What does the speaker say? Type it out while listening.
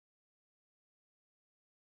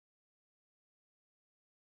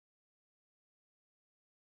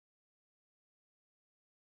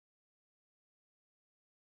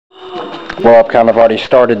Well, I've kind of already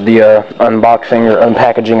started the unboxing or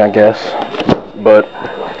unpackaging, I guess. But,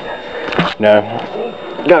 you know,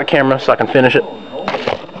 got a camera so I can finish it.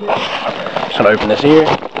 Just gonna open this here.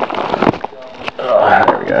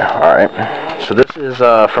 There we go. Alright. So this is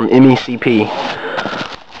from MECP,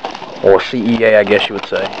 or CEA, I guess you would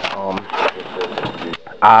say.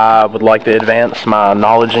 I would like to advance my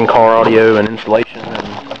knowledge in car audio and installation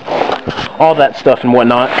and all that stuff and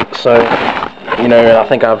whatnot. So, you know, I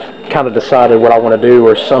think I've kind of decided what I want to do,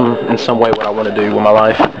 or in some way what I want to do with my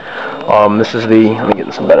life. This is the, let me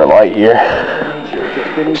get some better light here.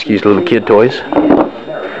 Excuse the little kid toys.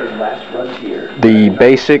 The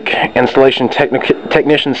basic installation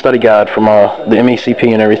technician study guide from the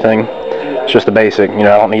MECP and everything. It's just the basic, you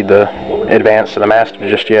know, I don't need the advanced to the master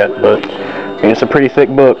just yet, but I mean, it's a pretty thick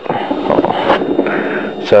book.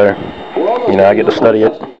 So, you know, I get to study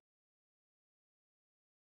it.